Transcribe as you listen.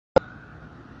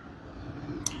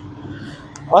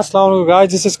अस्सलाम वालेकुम guys,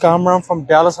 this is Kamran from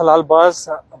Dallas हलाल बस।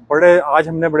 आज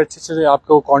हमने बड़े अच्छे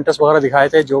आपको कॉन्टेस्ट वगैरह दिखाए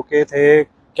थे जो कि थे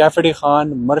cafe D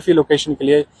Khan Murphy location के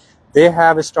लिए। They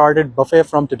have started buffet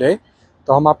from today.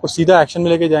 तो हम आपको सीधा एक्शन में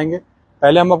लेके जाएंगे।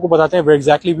 पहले हम आपको बताते हैं where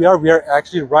exactly we are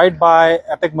actually right bye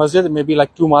epic मस्जिद, may be like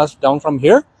 2 miles down from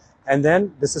here, and then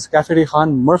this is cafe D Khan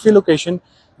Murphy location.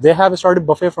 They have started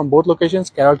buffet from both locations,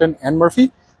 कैरल्टन and Murphy.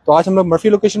 तो आज हम लोग Murphy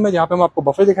location में, जहाँ पे हम आपको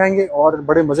बफे दिखाएंगे और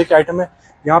बड़े मजे के आइटम है।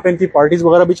 यहाँ पे इनकी पार्टीज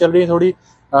वगैरह भी चल रही है थोड़ी।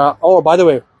 और by the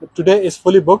way, today is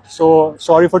fully booked, so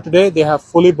sorry for today. They have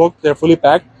fully booked, they are fully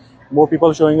packed, more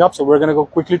people showing up, so we're going to go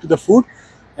quickly to the food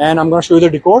and I'm going to show you the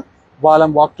decor while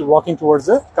I'm walking towards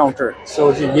the counter. So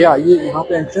ये यहाँ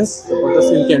पे entrance, जबरदस्त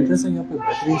इनके entrance है, यहाँ पे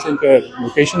बेहतरीन से इनका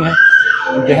location है।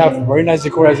 They have very nice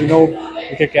decor, as you know।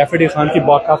 इनके कैफे डी खान की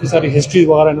काफ़ी सारी हिस्ट्री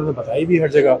वगैरह इन्होंने बताई भी हर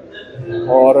जगह।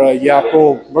 और ये आपको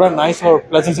बड़ा नाइस और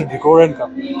प्लेजेंट से डेकोर है इनका,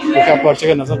 जो कि आपको हर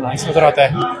जगह नाइस नज़र आता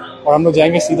है। और हम लोग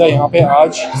जाएंगे सीधा यहाँ पे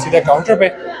आज सीधा काउंटर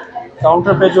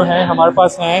पे जो है हमारे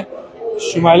पास है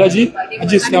शुमाइला जी।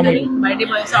 जी अस्सलाम वालेकुम।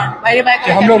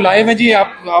 हम लोग लाइव हैं जी,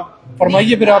 आप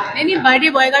फरमाइए फिर आप। नहीं बर्थडे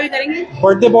बॉय का भी करेंगे।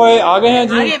 बर्थडे बॉय आ गए हैं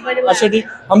जी। अच्छा ठीक,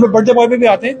 हम लोग बर्थडे बॉय पे भी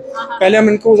आते हैं। पहले हम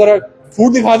इनको जरा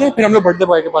फूड दिखा दें, फिर हम लोग बर्थडे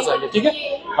बॉय के पास आएंगे, ठीक है?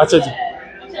 अच्छा जी,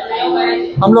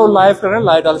 हम लोग लाइव कर रहे हैं,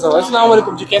 लाइव डाल सकते हैं। अस्सलाम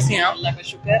वालेकुम जी, कैसी हैं आप? अल्लाह का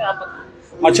शुक्र। आप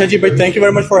अच्छा जी भाई, thank you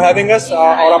very much for having us.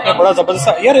 और आपने बड़ा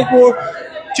जबरदस्त यार, एक वो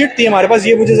चिट थी हमारे पास,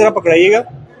 ये मुझे जरा पकड़ाइएगा।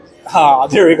 हाँ,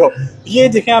 there we go। ये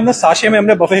देखें, हमने साशे में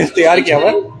हमने बफे तैयार किया हुआ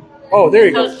है। ओह there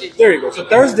we go। So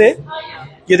Thursday,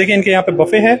 ये देखें इनके यहाँ पे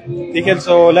बफे है, ठीक है?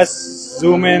 So let's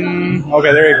zoom in।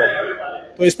 Okay, there we go।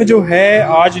 तो इसमें जो है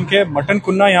आज इनके मटन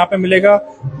कुन्ना यहाँ पे मिलेगा,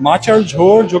 माचर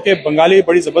झोर जो कि बंगाली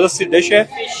बड़ी जबरदस्त सी डिश है,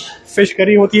 फिश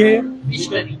करी होती है,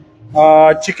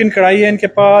 चिकन कढ़ाई है इनके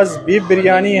पास, बीफ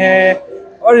बिरयानी है।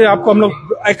 और आपको हम लोग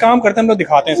एक काम करते हैं, हम लोग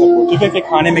दिखाते हैं सबको, ठीक है, कि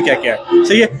खाने में क्या क्या है।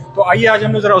 सही है, तो आइए आज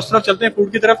हम लोग जरा उस तरफ चलते हैं,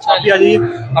 फूड की तरफ। आप भी आ जाइए,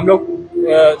 हम लोग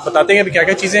बताते हैं क्या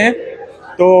क्या चीजें हैं।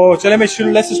 तो चले, मैं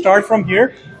लेट्स स्टार्ट फ्रॉम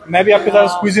हियर। मैं भी आपके साथ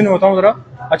स्क्वीज इन होता हूँ जरा।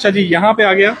 अच्छा जी, यहाँ पे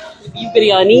आ गया beef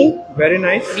biryani, very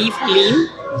nice, beef haleem,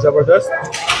 जबरदस्त।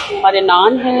 हमारे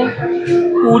नान है,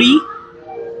 पूरी,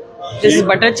 दिस इज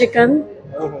बटर चिकन।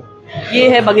 ये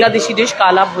है बांग्लादेशी डिश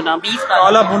काला भुना, बीफ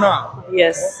काला भुना,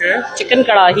 यस। Okay। चिकन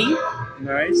कढ़ाही,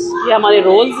 नाइस। ये हमारे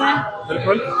रोल्स हैं,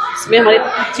 बिल्कुल। इसमें हमारे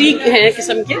 3 हैं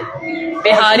किस्म के,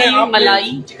 बिहारी,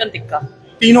 मलाई, चिकन टिक्का,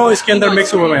 तीनों इसके अंदर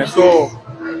मिक्स हुए हैं। सो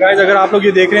गाइस, अगर आप लोग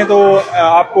ये देख रहे हैं तो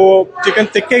आपको चिकन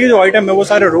टिक्के के जो आइटम है वो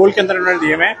सारे रोल के अंदर उन्होंने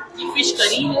दिए हुए हैं। ये फिश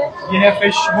करी है, ये है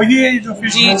फिश, वही है जो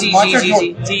फिश।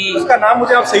 जी। उसका नाम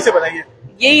मुझे आप सही से बताइए।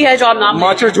 यही है जो आप नाम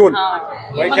माचर झोल। हाँ,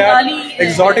 भाई क्या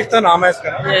एग्जॉटिक सा नाम है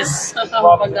इसका। यस,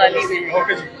 बंगाली में।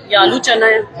 ओके जी, ये आलू चना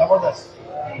है, जबरदस्त।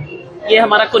 ये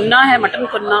हमारा कुन्ना है, मटन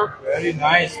कुन्ना वेरी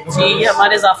नाइस जी। ये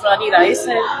हमारे जाफरानी राइस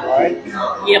है,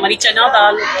 ये हमारी चना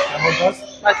दाल, जबरदस्त।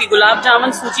 बाकी गुलाब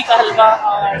जामुन, सूजी का हलवा,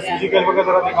 और सूजी का हलवा का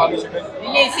जरा दिखा दो शिकन।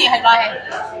 ये इसी हलवा है।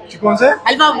 कौन से?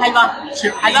 हलवा पूरी का, सूजी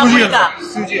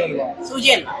हलवा,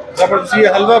 सूजी हलवा, जबरदस्त। ये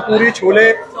हलवा, पूरी,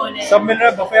 छोले सब मिल रहा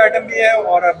है। बफे आइटम भी है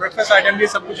और ब्रेकफास्ट आइटम भी,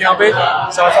 सब कुछ यहाँ पे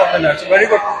साथ मिल रहा है। Very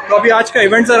good. तो अभी आज का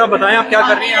इवेंट जरा बताएं, आप क्या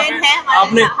कर रही हैं यहाँ पे?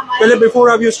 आपने पहले बिफोर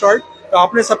अब यू स्टार्ट, तो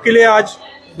आपने सबके लिए आज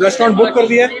रेस्टोरेंट बुक कर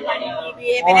दिया है?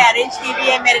 मैंने अरेंज की भी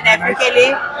है मेरे नेफ्यू के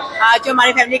लिए, जो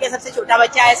हमारी फैमिली का सबसे छोटा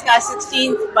बच्चा है, इसका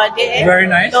 16th बर्थडे है। Very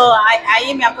nice। तो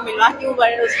आइए मैं आपको मिलवाती हूँ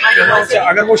उसका।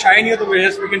 अगर वो शाय नहीं है तो we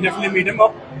can definitely meet him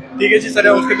up, ठीक है जी सर।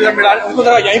 उसके साथ मिला, उनको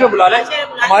जरा यहीं पे बुला लें।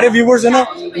 हमारे व्यूवर्स है ना,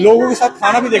 लोगों के साथ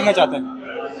खाना भी देखना चाहते हैं,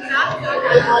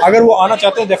 अगर वो आना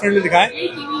चाहते हैं डेफिनेटली दिखाएं।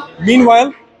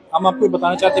 मीनवाइल हम आपको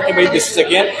बताना चाहते हैं कि भाई this is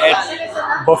again eight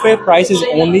buffet price is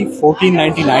only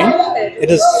 $14.99। It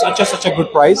is such a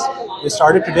good price. We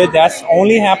started today. That's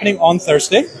only happening on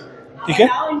Thursday. ठीक है?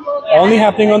 Only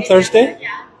happening on Thursday,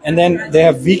 and then they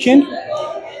have weekend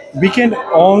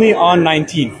only on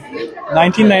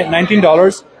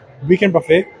 $19 weekend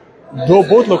buffet,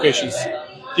 both locations.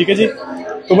 ठीक है जी?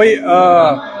 तो भाई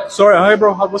sorry, hi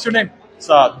bro, what's your name?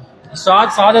 Saad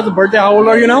has a birthday. How old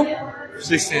are you now?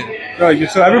 16. Right,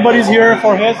 so everybody's here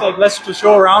for his. Let's to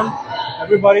show around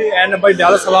everybody, and by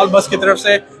Dallas Halal Bus की तरफ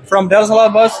से, from Dallas Halal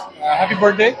Bus, happy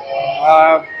birthday.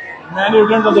 Many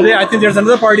returns of the day. I think there's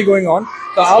another party going on,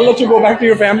 so I'll let you go back to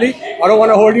your family. I don't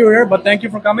want to hold you here, but thank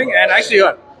you for coming. And actually,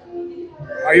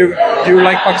 do you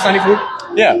like Pakistani food?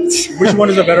 Yeah. Which one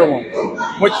is the better one?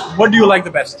 What do you like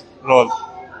the best?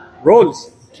 Rolls.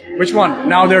 Which one?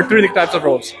 Now there are 3 types of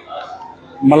rolls: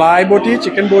 Malai boti,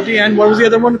 chicken boti, and what was the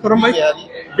other one? Kuram bhai?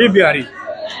 Beef bihari.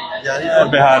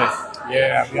 Bihari.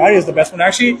 Yeah, bihari is the best one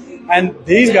actually, and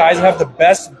these guys have the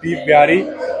best beef bihari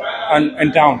in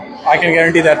town. I can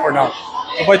guarantee that for now.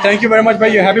 So, bhai, thank you very much, bhai.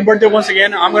 Your happy birthday once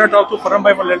again. I'm going to talk to Khurram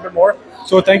bhai for a little bit more.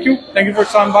 So, thank you for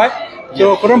stopping by.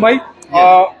 So, Khurram bhai,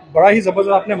 बड़ा ही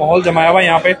जबरदस्त आपने माहौल जमाया हुआ है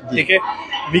यहाँ पे, ठीक है.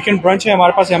 वीकेंड ब्रंच है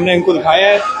हमारे पास, हमने इनको दिखाया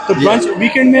है. तो ब्रंच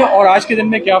वीकेंड में और आज के दिन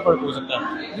में क्या फर्क हो सकता है?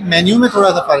 मेन्यू में थोड़ा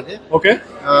सा फर्क है. Okay.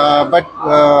 But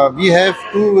we have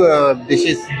to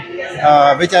dishes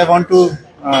which I want to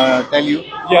tell you.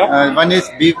 One is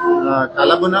beef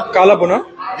kala buna.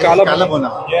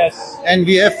 Yes. And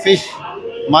we have fish,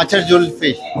 machar jul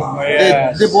fish.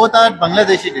 Yes. They both are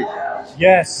Bangladeshi dish.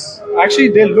 Yes. Actually,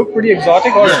 they look pretty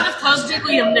exotic. और Thursday को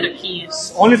ही हमने रखी है.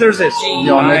 Only Thursdays.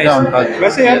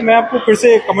 वैसे यार मैं आपको फिर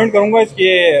से कमेंट करूंगा कि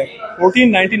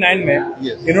 1499 में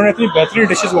इन्होंने इतनी बेहतरीन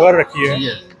डिशेस वगैरह रखी है.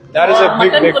 That is a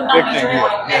big thing.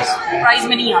 Yes. Price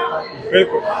में नहीं आता.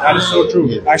 बिल्कुल. That is so true.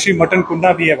 Actually, mutton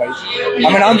कुन्ना भी है भाई.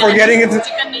 I mean, I'm forgetting it.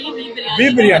 Chicken नहीं,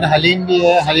 बीफ बिरयानी. हलीम भी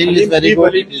है. Haleem is very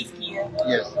good.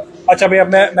 Yes. अच्छा भैया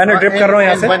मैंने ड्रिप कर रहा हूँ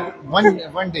यहाँ से.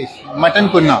 One dish, mutton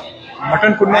kunna.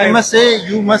 Mutton Kunna. I must say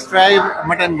you must try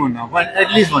mutton kunna at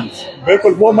least once.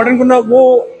 बिल्कुल. वो मटन कुन्ना वो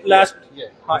लास्ट.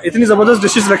 हाँ, इतनी जबरदस्त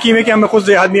डिशेस रखी हुई कि हमें खुद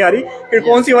याद नहीं आ रही कि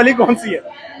कौन सी वाली कौन सी है.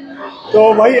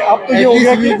 तो भाई अब तो ये हो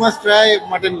गया कि must try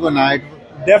mutton kunna.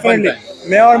 Definitely.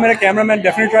 मैं और मेरे कैमरामैन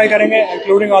डेफिनेटली ट्राई करेंगे,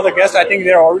 including all the guest. I think they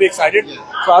are already excited.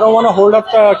 So I don't want to hold up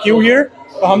the Q here.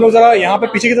 तो हम लोग जरा यहाँ पे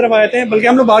पीछे की तरफ आ जाते हैं, बल्कि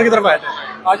हम लोग बाहर की तरफ आ जाते हैं.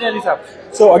 आ जाए अली साहब.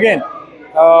 So again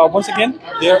once again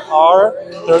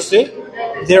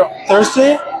Thursday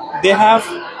they have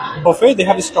buffet. They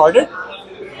have started,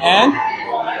 and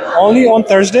only on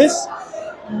Thursdays,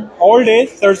 all day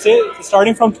Thursday,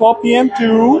 starting from 12 p.m. to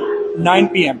 9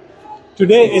 p.m.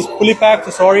 Today is fully packed.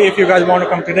 So sorry if you guys want to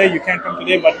come today, you can't come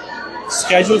today, but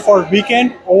schedule for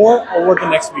weekend or over the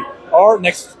next week or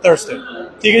next Thursday.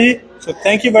 ठीक है जी. So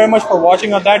thank you very much for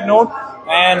watching on that note,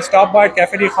 and stop by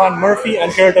Cafe D Khan Murphy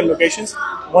and Keratin locations.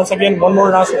 Once again, one more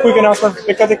quick announcement for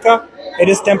Tikka Tikka. It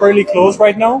is temporarily closed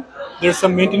right now. There's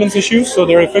some maintenance issues, so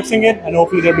they're fixing it, and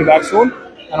hopefully they'll be back soon.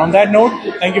 And on that note,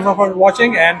 thank you for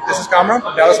watching, and this is Kamran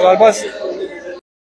from Dallas Halal Buzz.